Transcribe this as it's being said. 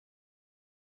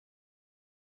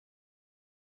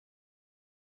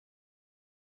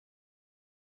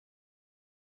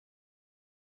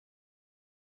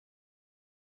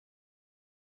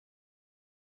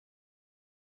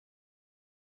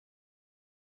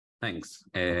Thanks.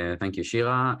 Thank you,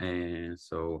 Shira.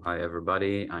 So hi,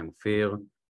 everybody. I'm Ofir.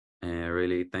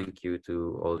 Really thank you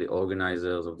to all the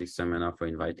organizers of this seminar for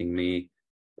inviting me.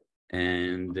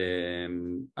 And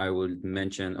I would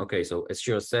mention, okay, so as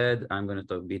Shira said, I'm going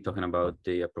to be talking about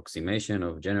the approximation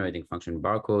of generating function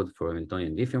barcode for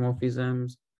Hamiltonian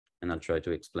diffeomorphisms. And I'll try to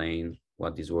explain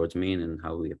what these words mean and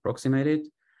how we approximate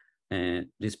it.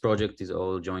 This project is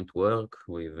all joint work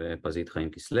with Pazit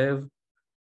Haim-Kislev.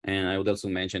 And I would also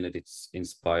mention that it's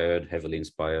heavily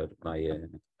inspired by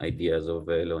ideas of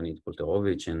Leonid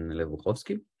Polterovich and Lev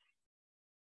Buchovsky.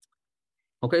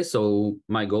 Okay, so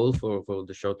my goal for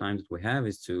the short time that we have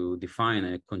is to define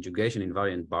a conjugation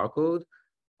invariant barcode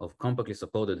of compactly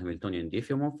supported Hamiltonian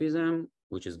diffeomorphism,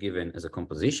 which is given as a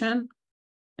composition.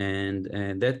 And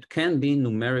that can be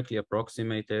numerically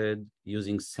approximated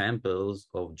using samples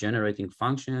of generating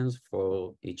functions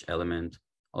for each element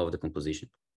of the composition.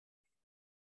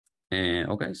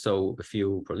 Okay, so a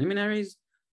few preliminaries.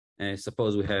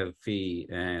 Suppose we have phi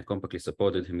compactly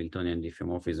supported Hamiltonian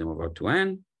diffeomorphism of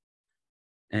R2n.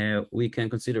 We can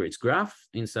consider its graph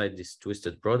inside this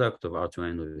twisted product of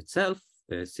R2n with itself.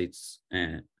 Sits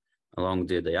along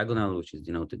the diagonal, which is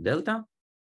denoted delta.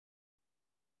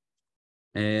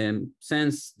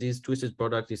 Since this twisted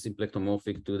product is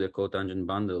symplectomorphic to the cotangent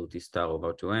bundle T star of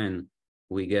R2n,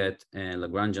 we get a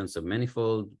Lagrangian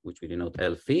submanifold, which we denote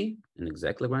L phi, an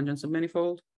exact Lagrangian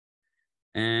submanifold.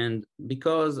 And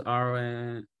because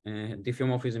our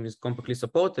diffeomorphism is compactly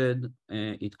supported,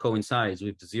 it coincides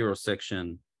with the zero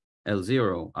section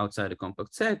L0 outside the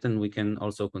compact set. And we can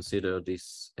also consider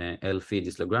this L phi,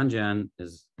 this Lagrangian,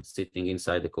 as sitting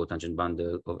inside the cotangent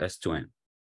bundle of S2n.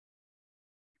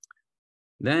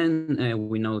 Then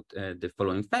we note the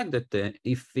following fact that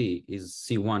if phi is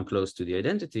C1 close to the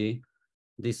identity,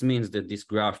 this means that this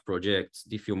graph projects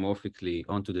diffeomorphically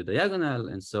onto the diagonal,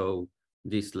 and so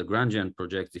this Lagrangian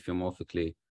projects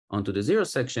diffeomorphically onto the zero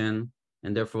section,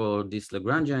 and therefore this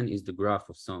Lagrangian is the graph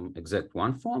of some exact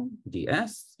one form,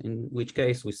 ds, in which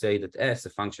case we say that S, a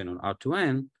function on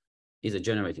R2n, is a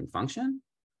generating function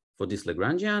for this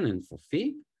Lagrangian and for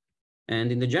phi.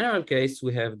 And in the general case,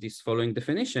 we have this following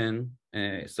definition.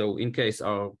 So in case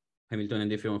our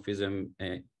Hamiltonian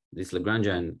diffeomorphism this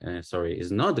Lagrangian,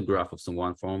 is not the graph of some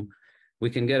one form, we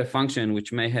can get a function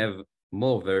which may have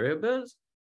more variables.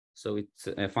 So it's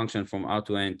a function from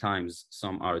R2n times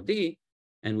some RD.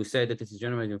 And we say that it's a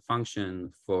generating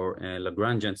function for a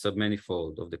Lagrangian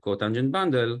submanifold of the cotangent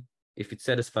bundle if it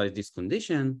satisfies this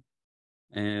condition,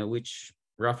 which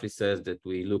roughly says that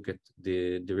we look at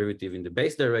the derivative in the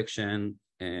base direction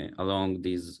along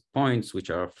these points, which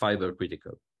are fiber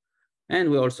critical. And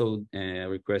we also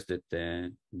request that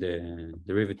the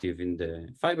derivative in the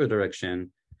fiber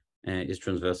direction is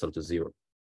transversal to zero.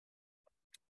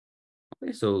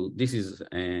 Okay, so this is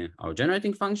our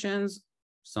generating functions,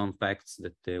 some facts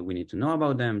that we need to know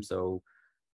about them. So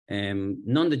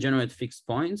non-degenerate fixed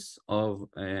points of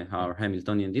our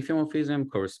Hamiltonian diffeomorphism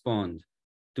correspond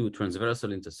to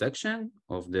transversal intersection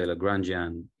of the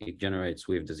Lagrangian it generates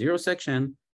with the zero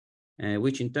section,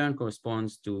 which in turn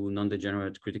corresponds to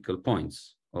non-degenerate critical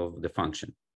points of the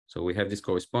function. So we have this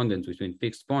correspondence between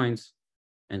fixed points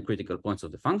and critical points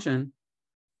of the function.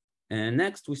 And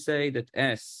next we say that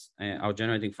S, our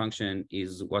generating function,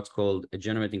 is what's called a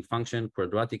generating function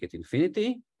quadratic at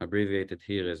infinity, abbreviated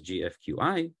here as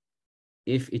GFQI,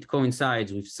 if it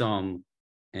coincides with some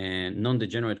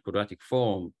non-degenerate quadratic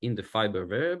form in the fiber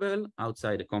variable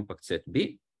outside the compact set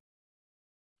B.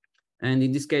 And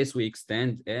in this case, we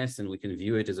extend S and we can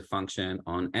view it as a function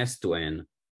on S to N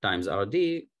times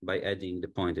RD by adding the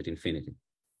point at infinity.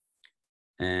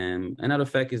 Another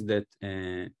fact is that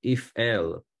if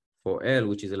L, for L,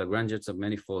 which is a Lagrangian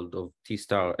submanifold of T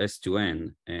star S to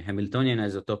N, Hamiltonian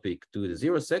isotopic to the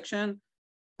zero section,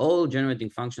 all generating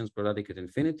functions quadratic at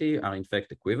infinity are in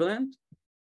fact equivalent.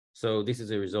 So this is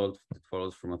a result that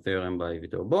follows from a theorem by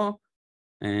Viterbo.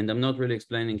 And I'm not really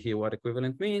explaining here what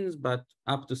equivalent means, but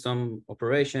up to some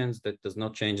operations that does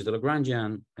not change the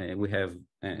Lagrangian, we have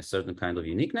a certain kind of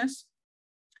uniqueness.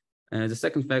 The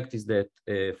second fact is that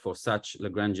for such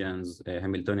Lagrangians,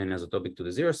 Hamiltonian isotopic to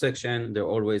the zero section, there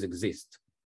always exists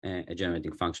a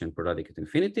generating function quadratic at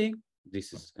infinity.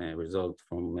 This is a result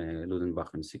from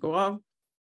Ludenbach and Sikorov.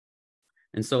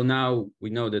 And so now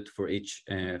we know that for each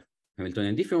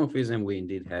Hamiltonian diffeomorphism, we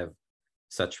indeed have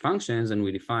such functions, and we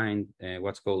define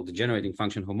what's called the generating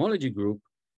function homology group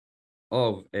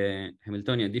of a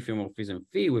Hamiltonian diffeomorphism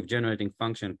phi with generating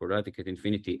function quadratic at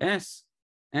infinity S,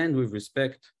 and with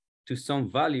respect to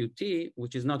some value T,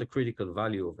 which is not a critical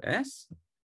value of S,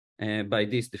 by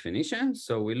this definition.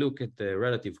 So we look at the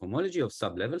relative homology of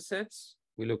sub-level sets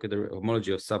we look at the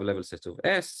homology of sub-level sets of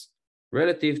S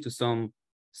relative to some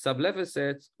sub-level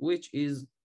sets, which is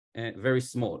very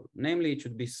small. Namely, it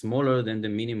should be smaller than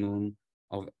the minimum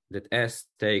of that S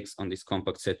takes on this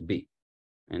compact set B.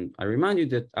 And I remind you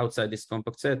that outside this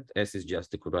compact set, S is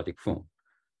just the quadratic form.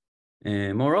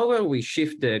 Moreover, we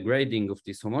shift the grading of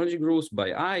these homology groups by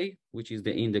I, which is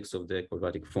the index of the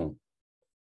quadratic form.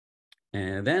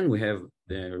 And then we have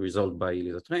the result by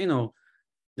Lisa Traynor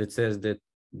that says that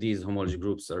these homology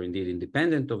groups are indeed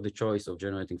independent of the choice of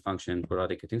generating function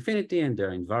quadratic at infinity, and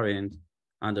they're invariant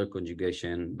under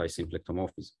conjugation by Symplectic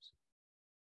homomorphisms.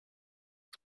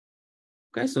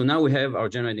 Okay, so now we have our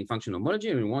generating function homology,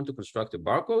 and we want to construct a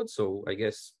barcode. So I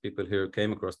guess people here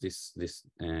came across this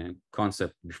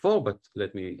concept before, but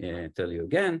let me tell you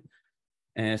again.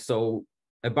 So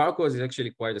a barcode is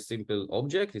actually quite a simple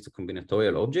object. It's a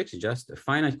combinatorial object. It's just a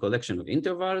finite collection of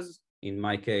intervals. In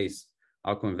my case,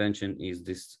 our convention is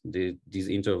these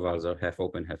intervals are half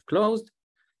open, half closed,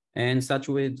 and such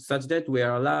that we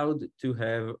are allowed to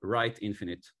have right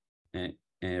infinite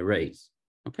rays.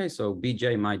 Okay, so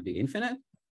Bj might be infinite,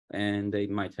 and they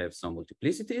might have some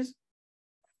multiplicities.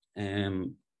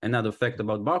 Another fact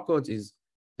about barcodes is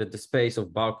that the space of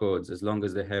barcodes, as long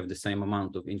as they have the same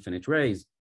amount of infinite rays,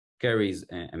 carries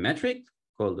a metric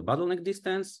called the bottleneck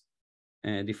distance,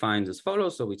 defined as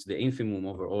follows. So it's the infimum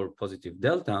over all positive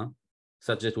delta,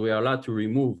 such that we are allowed to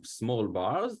remove small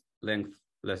bars, length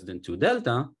less than 2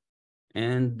 delta,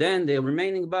 and then the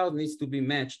remaining bar needs to be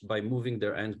matched by moving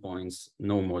their endpoints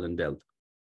no more than delta.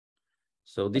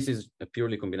 So this is a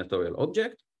purely combinatorial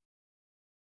object.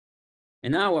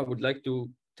 And now I would like to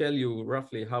tell you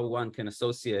roughly how one can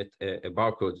associate a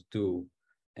barcode to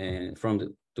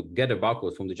get a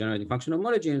barcode from the generating function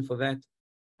homology. And for that,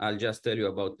 I'll just tell you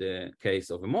about the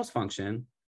case of a Morse function.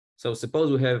 So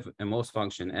suppose we have a Morse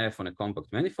function f on a compact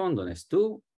manifold on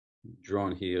S2,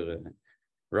 drawn here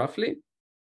roughly.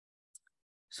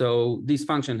 So this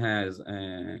function has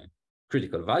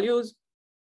critical values.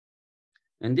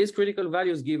 And these critical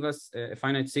values give us a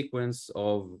finite sequence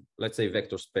of, let's say,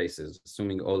 vector spaces,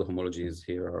 assuming all the homologies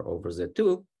here are over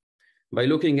Z2, by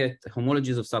looking at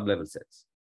homologies of sub-level sets.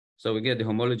 So we get the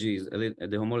homology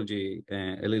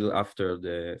a little after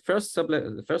the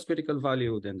first critical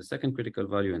value, then the second critical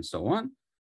value, and so on.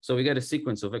 So we get a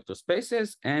sequence of vector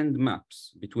spaces and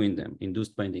maps between them,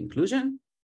 induced by the inclusion.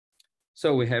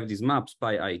 So we have these maps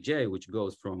pi ij, which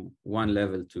goes from one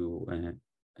level to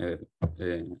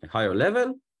a higher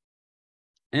level,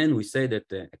 and we say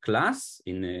that a class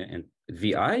in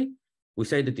Vi, we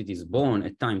say that it is born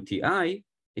at time ti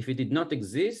if it did not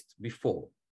exist before.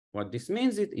 What this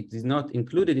means is it is not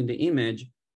included in the image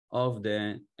of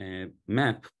the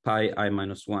map pi I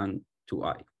minus 1 to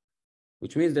I,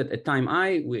 which means that at time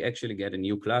I, we actually get a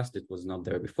new class that was not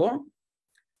there before.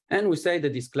 And we say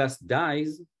that this class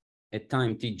dies at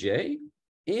time tj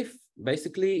if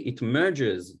basically it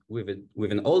merges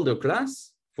with an older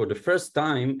class for the first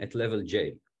time at level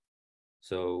j.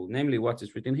 So namely what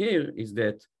is written here is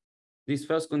that this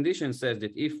first condition says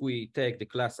that if we take the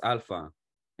class alpha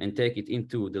and take it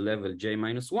into the level j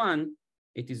minus 1,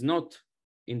 it is not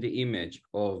in the image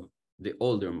of the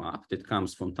older map that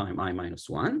comes from time I minus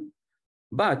 1.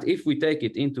 But if we take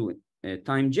it into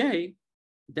time j,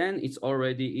 then it's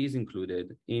already is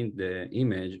included in the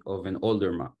image of an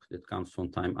older map that comes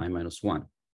from time I minus 1.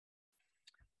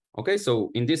 Okay,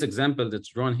 so in this example that's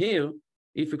drawn here,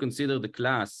 if we consider the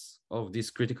class of this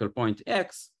critical point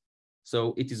x,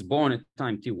 so it is born at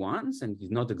time t1 and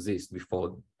did not exist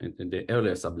before in the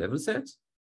earlier sublevel sets.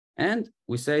 And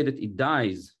we say that it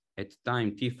dies at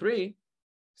time t3,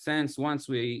 since once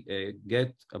we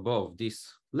get above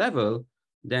this level,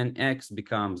 then x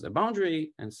becomes a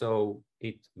boundary, and so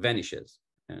it vanishes.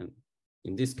 And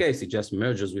in this case, it just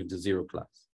merges with the zero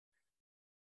class.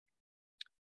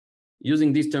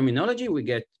 Using this terminology, we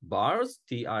get bars,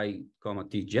 ti,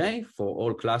 tj, for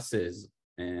all classes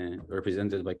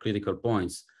represented by critical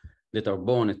points that are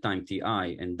born at time ti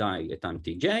and die at time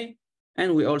tj.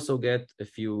 And we also get a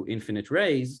few infinite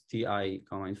rays, ti,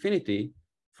 infinity,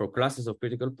 for classes of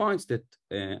critical points that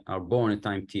are born at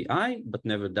time ti, but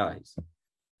never dies.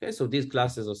 Okay, so these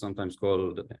classes are sometimes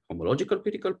called homological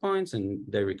critical points, and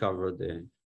they recover the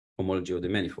homology of the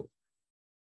manifold.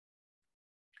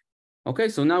 Okay,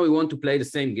 so now we want to play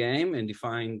the same game and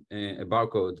define a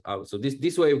barcode out. So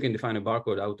this way we can define a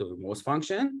barcode out of a Morse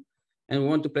function, and we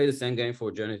want to play the same game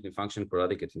for generating function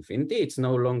quadratic at infinity. It's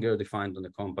no longer defined on a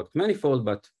compact manifold,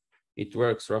 but it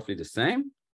works roughly the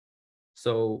same.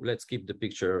 So let's keep the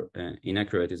picture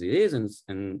inaccurate as it is,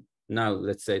 and now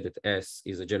let's say that S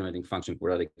is a generating function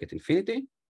quadratic at infinity.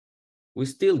 we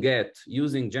still get,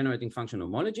 using generating function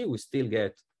homology, we still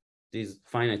get this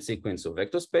finite sequence of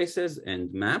vector spaces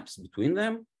and maps between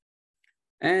them.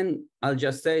 And I'll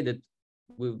just say that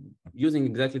we're using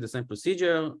exactly the same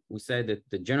procedure. We say that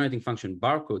the generating function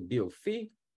barcode B of phi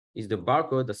is the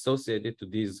barcode associated to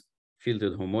this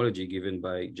filtered homology given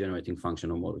by generating function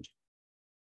homology.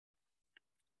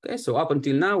 Okay, so up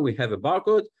until now, we have a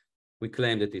barcode. We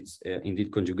claim that it's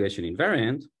indeed conjugation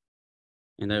invariant.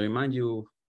 And I remind you,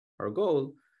 our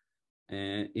goal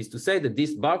is to say that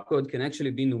this barcode can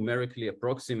actually be numerically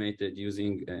approximated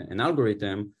using an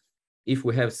algorithm if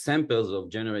we have samples of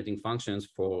generating functions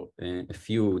for a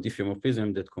few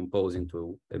diffeomorphisms that compose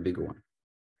into a bigger one.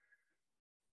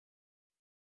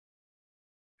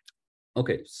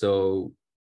 Okay, so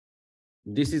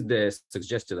this is the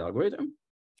suggested algorithm.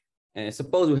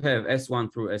 Suppose we have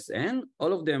S1 through Sn.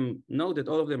 All of them, know that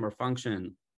all of them are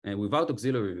function without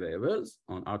auxiliary variables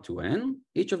on R2n,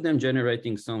 each of them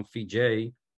generating some phi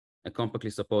j, a compactly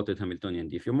supported Hamiltonian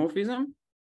diffeomorphism.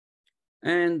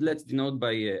 And let's denote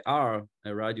by R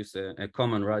a radius, a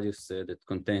common radius that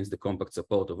contains the compact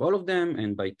support of all of them,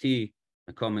 and by T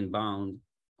a common bound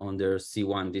on their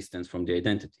C1 distance from the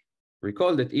identity.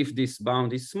 Recall that if this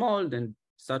bound is small, then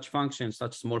such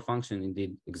small function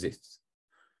indeed exists.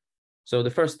 So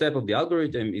the first step of the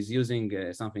algorithm is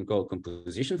using something called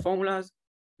composition formulas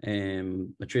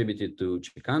attributed to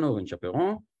Chicano and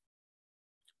Chaperon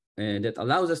that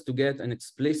allows us to get an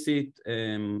explicit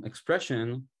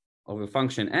expression of a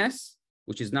function S,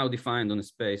 which is now defined on a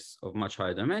space of much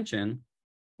higher dimension,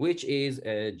 which is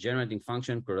a generating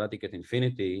function quadratic at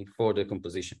infinity for the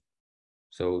composition.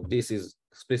 So this is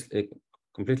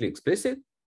completely explicit,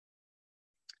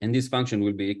 and this function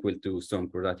will be equal to some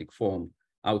quadratic form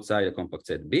outside a compact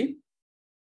set B.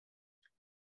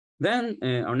 Then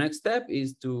our next step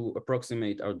is to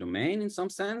approximate our domain in some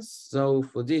sense. So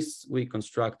for this, we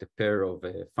construct a pair of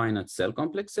finite cell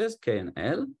complexes, K and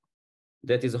L,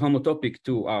 that is homotopic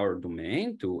to our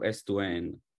domain, to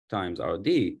S2n times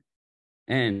RD,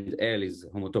 and L is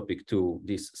homotopic to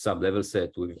this sublevel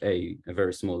set with a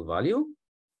very small value,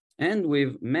 and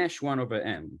with mesh 1 over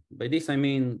m. By this, I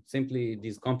mean simply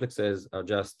these complexes are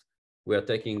just, we are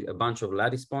taking a bunch of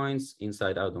lattice points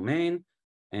inside our domain,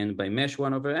 and by mesh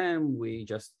 1 over m, we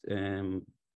just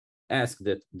ask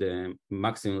that the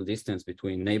maximal distance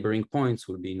between neighboring points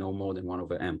will be no more than 1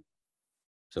 over m.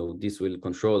 So this will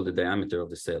control the diameter of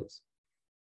the cells.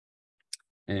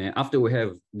 After we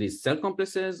have these cell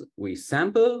complexes, we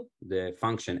sample the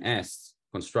function S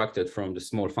constructed from the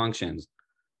small functions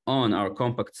on our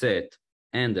compact set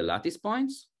and the lattice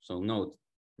points. So note,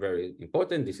 very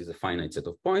important, this is a finite set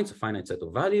of points, a finite set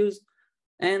of values,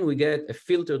 and we get a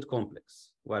filtered complex.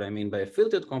 What I mean by a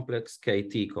filtered complex,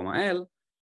 KT, L,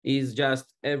 is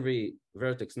just every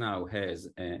vertex now has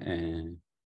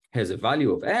a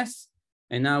value of S,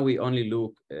 and now we only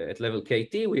look at level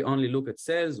KT, we only look at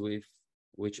cells with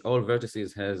which all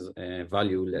vertices has a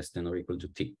value less than or equal to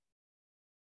T.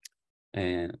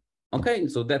 Okay,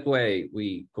 so that way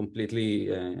we completely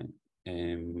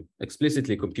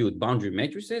explicitly compute boundary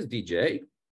matrices, DJ,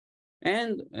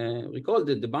 and recall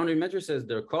that the boundary matrices,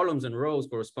 their columns and rows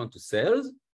correspond to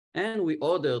cells, and we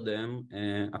order them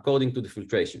according to the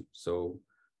filtration. So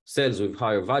cells with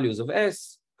higher values of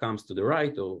S comes to the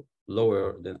right or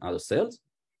lower than other cells.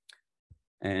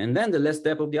 And then the last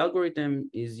step of the algorithm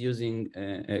is using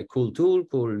a cool tool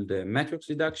called the matrix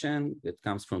reduction that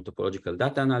comes from topological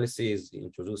data analysis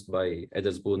introduced by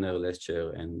Edelsbrunner,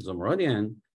 Lescher, and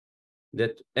Zomorodian,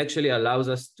 that actually allows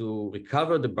us to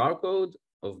recover the barcode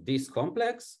of this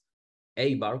complex,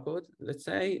 a barcode, let's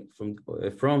say,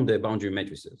 from the boundary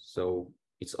matrices. So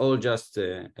it's all just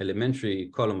elementary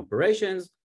column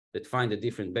operations that find the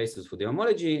different bases for the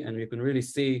homology, and you can really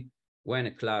see when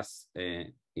a class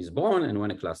is born and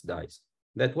when a class dies.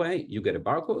 That way, you get a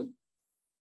barcode.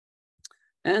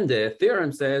 And the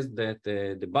theorem says that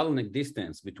the bottleneck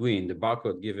distance between the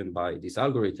barcode given by this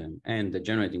algorithm and the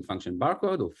generating function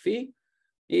barcode of phi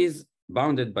is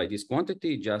bounded by this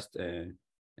quantity, just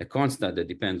a constant that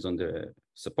depends on the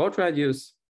support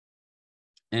radius,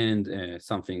 and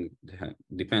something that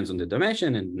depends on the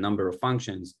dimension and number of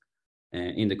functions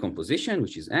in the composition,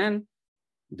 which is n,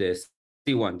 the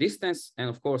C1 distance, and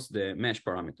of course the mesh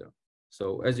parameter.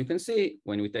 So as you can see,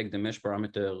 when we take the mesh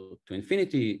parameter to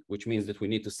infinity, which means that we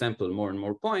need to sample more and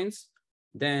more points,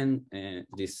 then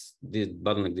this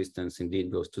bottleneck distance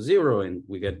indeed goes to 0, and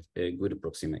we get a good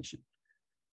approximation.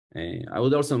 I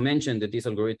would also mention that this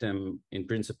algorithm in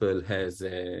principle has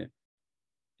a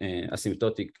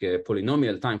asymptotic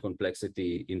polynomial time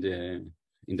complexity in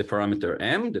the parameter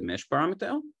m, the mesh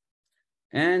parameter.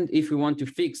 And if we want to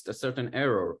fix a certain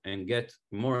error and get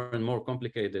more and more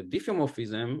complicated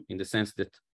diffeomorphism in the sense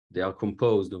that they are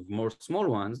composed of more small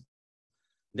ones,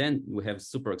 then we have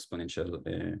super exponential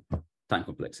time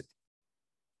complexity.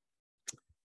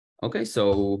 Okay,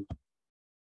 so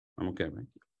I'm okay, right?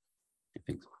 I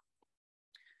think so.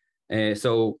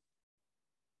 So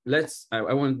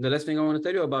the last thing I want to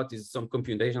tell you about is some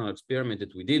computational experiment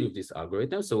that we did with this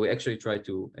algorithm. So we actually tried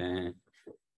to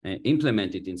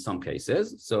implement it in some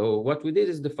cases. So what we did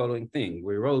is the following thing.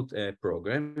 We wrote a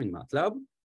program in MATLAB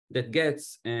that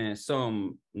gets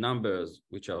some numbers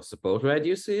which are support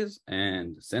radiuses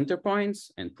and center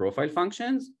points and profile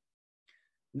functions.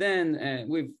 Then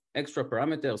with extra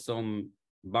parameters, some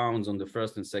bounds on the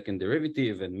first and second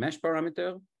derivative and mesh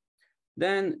parameter.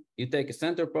 Then you take a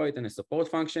center point and a support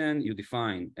function. You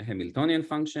define a Hamiltonian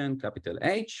function, capital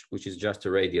H, which is just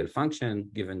a radial function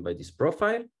given by this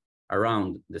profile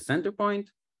around the center point.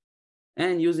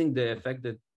 And using the fact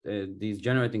that these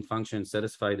generating functions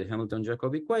satisfy the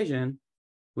Hamilton-Jacob equation,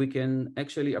 we can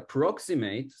actually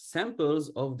approximate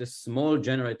samples of the small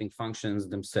generating functions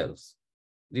themselves.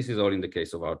 This is all in the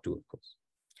case of R2, of course.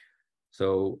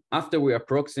 So after we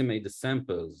approximate the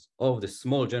samples of the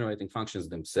small generating functions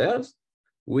themselves,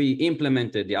 we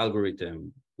implemented the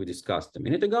algorithm we discussed a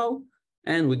minute ago,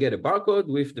 and we get a barcode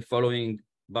with the following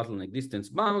bottleneck distance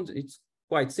bound. It's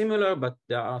quite similar, but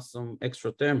there are some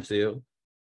extra terms here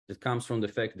that comes from the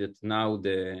fact that now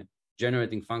the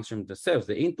generating function themselves,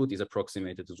 the input, is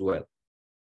approximated as well.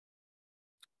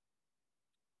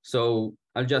 So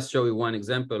I'll just show you one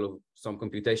example of some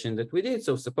computation that we did.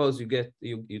 So suppose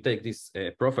you take this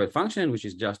profile function, which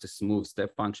is just a smooth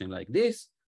step function like this.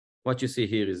 What you see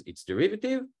here is its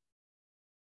derivative.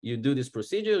 You do this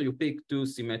procedure, you pick two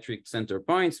symmetric center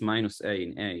points,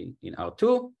 -a in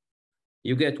R2.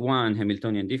 You get one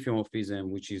Hamiltonian diffeomorphism,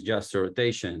 which is just a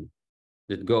rotation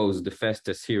that goes the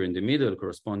fastest here in the middle,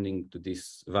 corresponding to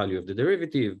this value of the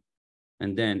derivative.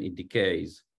 And then it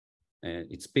decays.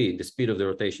 The speed of the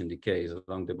rotation decays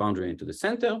along the boundary into the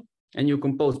center, and you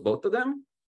compose both of them.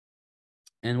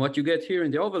 And what you get here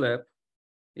in the overlap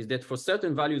is that for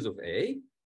certain values of A,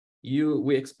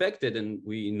 we expected and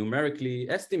we numerically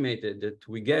estimated that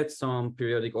we get some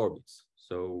periodic orbits.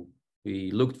 So we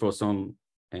looked for some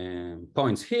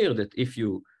points here that if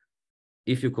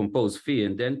you compose phi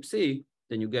and then psi,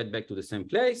 then you get back to the same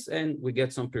place and we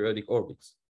get some periodic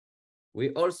orbits. We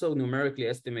also numerically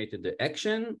estimated the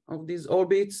action of these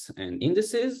orbits and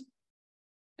indices,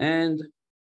 and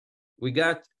we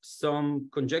got some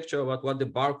conjecture about what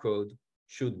the barcode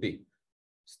should be,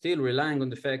 still relying on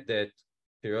the fact that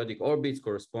periodic orbits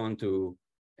correspond to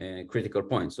critical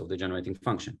points of the generating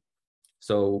function.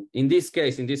 So in this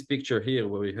case, in this picture here,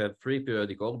 where we have 3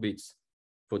 periodic orbits,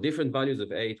 for different values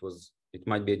of A, it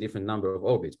might be a different number of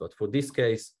orbits, but for this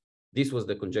case, this was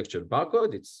the conjectured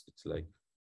barcode. It's like,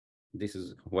 this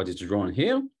is what is drawn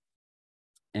here.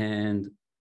 And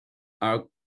our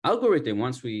algorithm,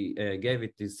 once we gave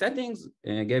it these settings,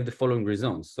 gave the following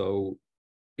results. So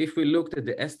if we looked at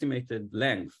the estimated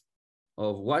length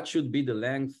of what should be the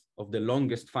length of the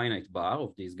longest finite bar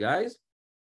of these guys,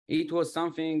 it was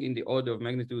something in the order of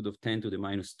magnitude of 10 to the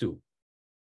 -2.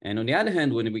 And on the other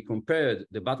hand, when we compared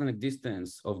the bottleneck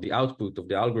distance of the output of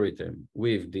the algorithm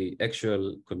with the actual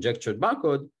conjectured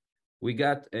barcode, we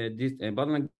got a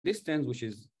bottleneck distance, which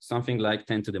is something like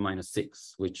 10 to the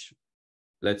 -6, which,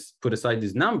 let's put aside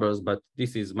these numbers, but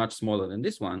this is much smaller than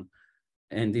this one.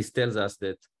 And this tells us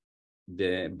that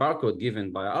the barcode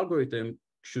given by our algorithm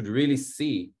should really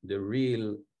see the real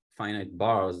finite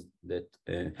bars that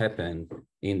happen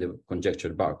in the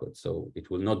conjectured barcode. So it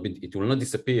will not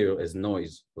disappear as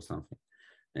noise or something.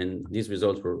 And these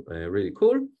results were really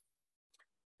cool.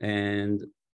 And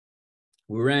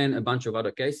we ran a bunch of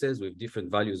other cases with different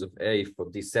values of A for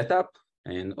this setup,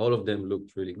 and all of them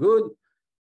looked really good.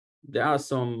 There are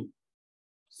some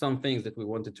things that we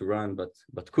wanted to run,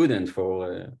 but couldn't for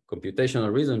a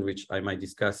computational reason, which I might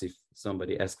discuss if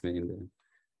somebody asks me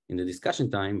in the discussion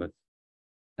time, but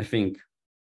I think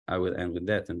I will end with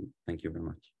that, and thank you very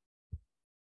much.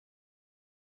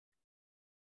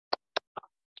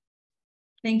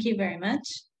 Thank you very much.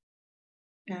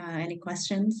 Any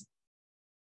questions?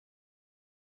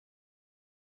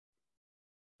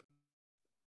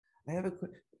 I have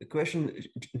a question.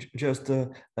 Just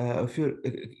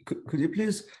could you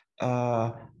please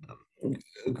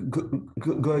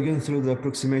go again through the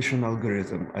approximation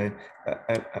algorithm? I'm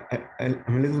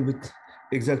a little bit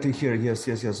exactly here. Yes.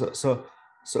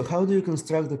 So how do you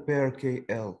construct the pair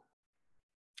KL?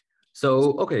 So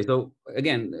okay. So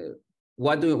again,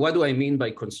 what do I mean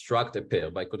by construct a pair?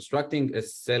 By constructing a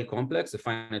cell complex, a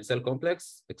finite cell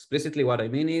complex, explicitly what I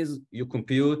mean is you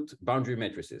compute boundary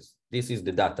matrices. This is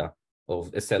the data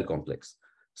of a cell complex.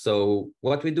 So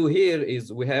what we do here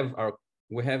is we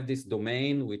have this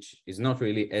domain, which is not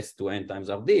really S to N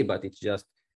times RD, but it's just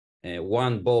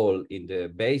one ball in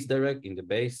the base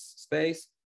space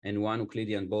and one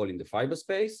Euclidean ball in the fiber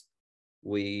space.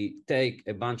 We take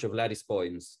a bunch of lattice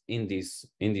points in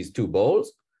these two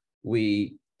balls.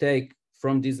 We take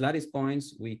from these lattice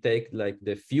points, we take like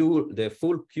the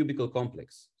full cubical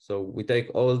complex. So we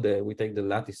take the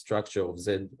lattice structure of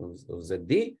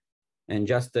ZD and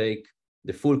just take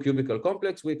the full cubical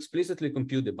complex. We explicitly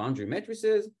compute the boundary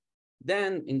matrices.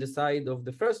 Then in the side of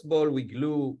the first ball, we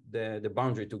glue the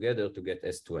boundary together to get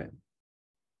S to N.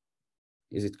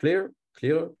 Is it clear?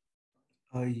 Clear?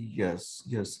 Yes,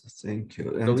 thank you.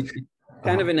 So it's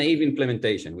kind of a naive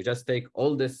implementation. We just take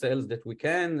all the cells that we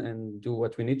can and do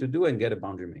what we need to do and get a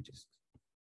boundary matrix.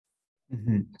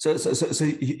 Mm-hmm. So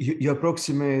you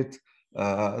approximate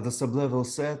the sublevel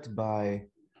set by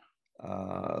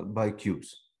cubes.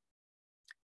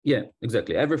 Yeah,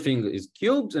 exactly. Everything is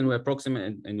cubes, and we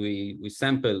approximate, and we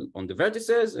sample on the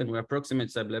vertices, and we approximate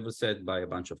sublevel set by a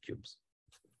bunch of cubes.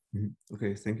 Mm-hmm.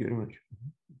 Okay, thank you very much.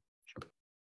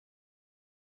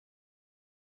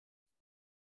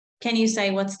 Can you say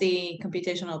what's the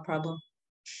computational problem?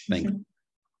 Thank you.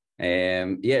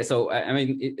 Yeah, so I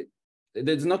mean,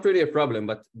 there's not really a problem,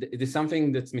 but there's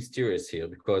something that's mysterious here,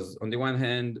 because on the one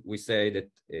hand, we say that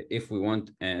if we want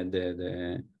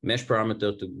the mesh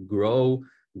parameter to grow,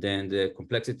 then the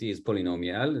complexity is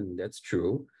polynomial, and that's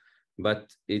true.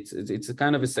 But it's a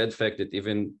kind of a sad fact that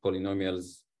even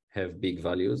polynomials have big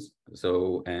values.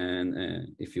 So,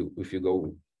 and if you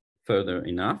go further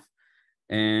enough.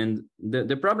 And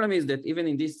the problem is that even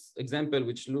in this example,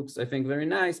 which looks, I think, very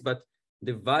nice, but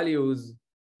the values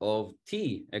of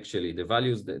T, actually, the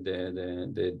values,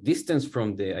 the distance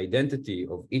from the identity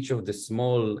of each of the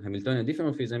small Hamiltonian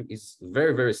diffeomorphism is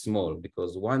very, very small,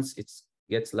 because once it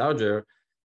gets larger,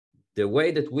 the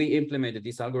way that we implemented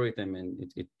this algorithm,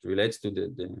 and it relates to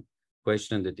the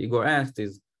question that Igor asked,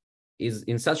 is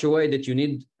in such a way that you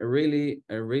need a really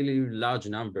large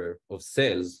number of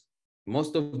cells,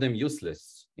 most of them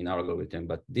useless in our algorithm,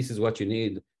 but this is what you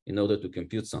need in order to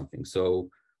compute something. So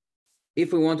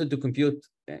if we wanted to compute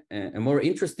a more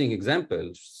interesting example,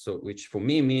 so which for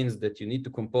me means that you need to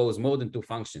compose more than 2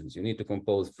 functions, you need to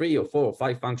compose 3 or 4 or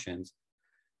 5 functions.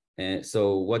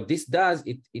 So what this does,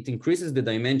 it increases the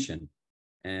dimension.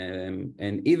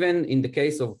 And even in the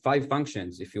case of 5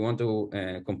 functions, if you want to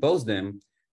compose them,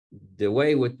 the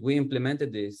way we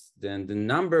implemented this, then the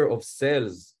number of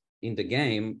cells in the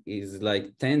game is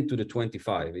like 10 to the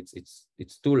 25. It's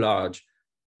too large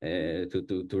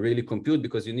to really compute,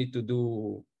 because you need to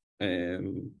do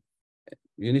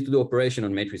operation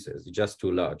on matrices. It's just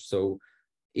too large. So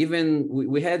even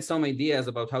we had some ideas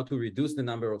about how to reduce the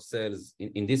number of cells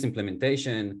in this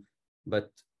implementation, but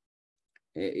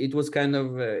it was kind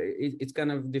of it's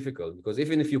kind of difficult, because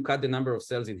even if you cut the number of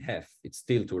cells in half, it's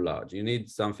still too large. You need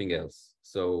something else.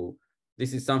 So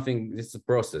this is a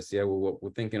process. Yeah,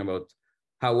 we're thinking about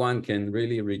how one can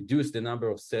really reduce the number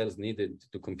of cells needed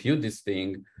to compute this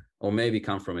thing, or maybe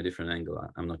come from a different angle.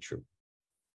 I'm not sure.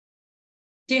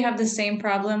 Do you have the same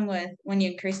problem with when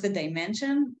you increase the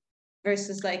dimension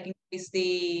versus like increase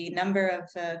the number of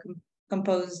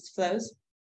composed flows?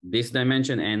 This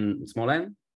dimension and small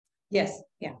n? Yes,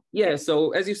 yeah. Yeah,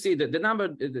 so as you see, the number,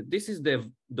 this is the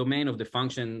domain of the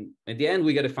function. At the end,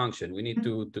 we get a function. We need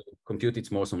to compute its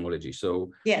Morse homology.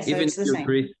 So yeah, so even if you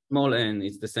increase small n,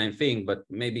 it's the same thing, but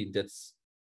maybe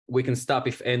we can stop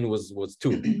if n was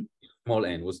 2. Small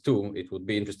n was 2, it would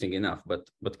be interesting enough.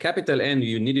 But capital N,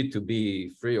 you need it to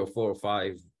be 3 or 4 or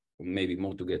 5, or maybe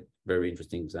more, to get very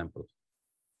interesting examples.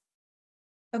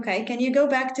 Okay, can you go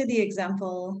back to the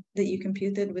example that you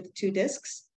computed with 2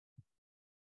 disks?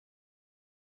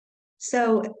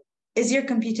 So is your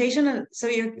computation,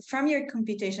 from your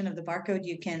computation of the barcode,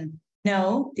 you can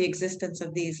know the existence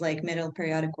of these like middle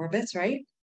periodic orbits, right?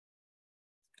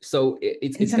 So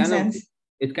it's in some sense.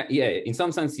 Yeah, in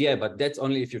some sense, yeah, but that's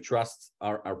only if you trust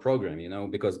our program,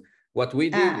 because what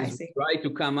we did is we try to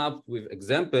come up with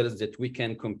examples that we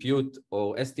can compute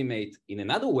or estimate in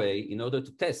another way in order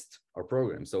to test our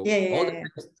program. So all the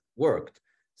tests worked.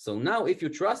 So now if you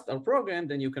trust our program,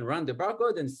 then you can run the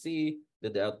barcode and see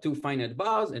that there are 2 finite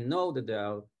bars and know that there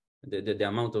are the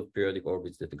amount of periodic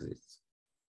orbits that exists.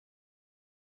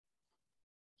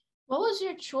 What was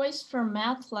your choice for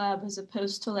MATLAB as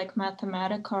opposed to like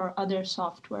Mathematica or other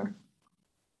software?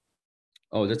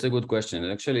 Oh, that's a good question.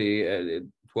 Actually,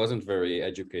 wasn't very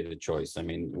educated choice. I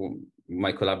mean,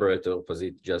 my collaborator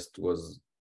Pazit just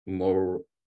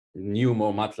knew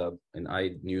more MATLAB, and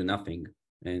I knew nothing,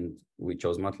 and we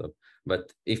chose MATLAB.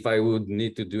 But if I would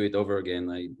need to do it over again,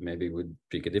 I maybe would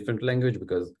pick a different language,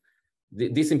 because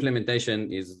this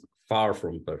implementation is far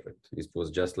from perfect. It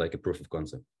was just like a proof of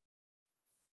concept.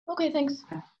 Okay, thanks.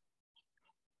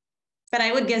 But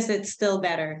I would guess it's still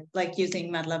better, like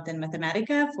using MATLAB than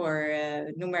Mathematica for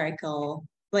numerical,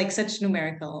 like such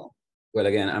numerical. Well,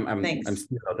 again, I'm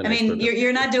still not an expert.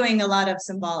 You're not doing a lot of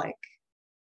symbolic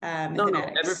mathematics.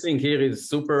 No, everything here is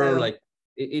super, like,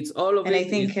 it's all of and it. I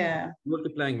think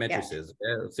multiplying matrices.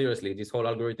 Yeah. Seriously, this whole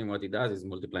algorithm, what it does is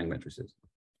multiplying matrices.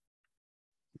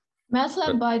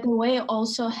 MATLAB, by the way,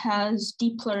 also has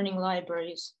deep learning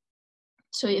libraries.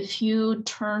 So if you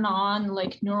turn on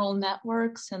like neural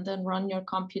networks and then run your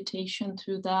computation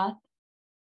through that,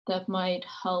 that might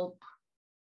help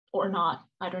or not.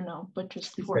 I don't know, but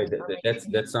just for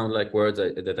that sounds like words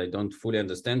that I don't fully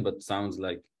understand, but sounds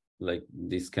like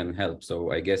this can help.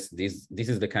 So I guess this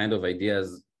is the kind of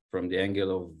ideas from the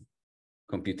angle of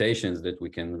computations that we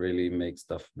can really make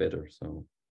stuff better. So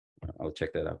I'll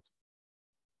check that out.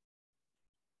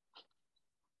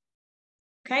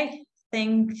 Okay,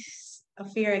 thanks,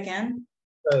 Ofir, again.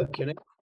 Can I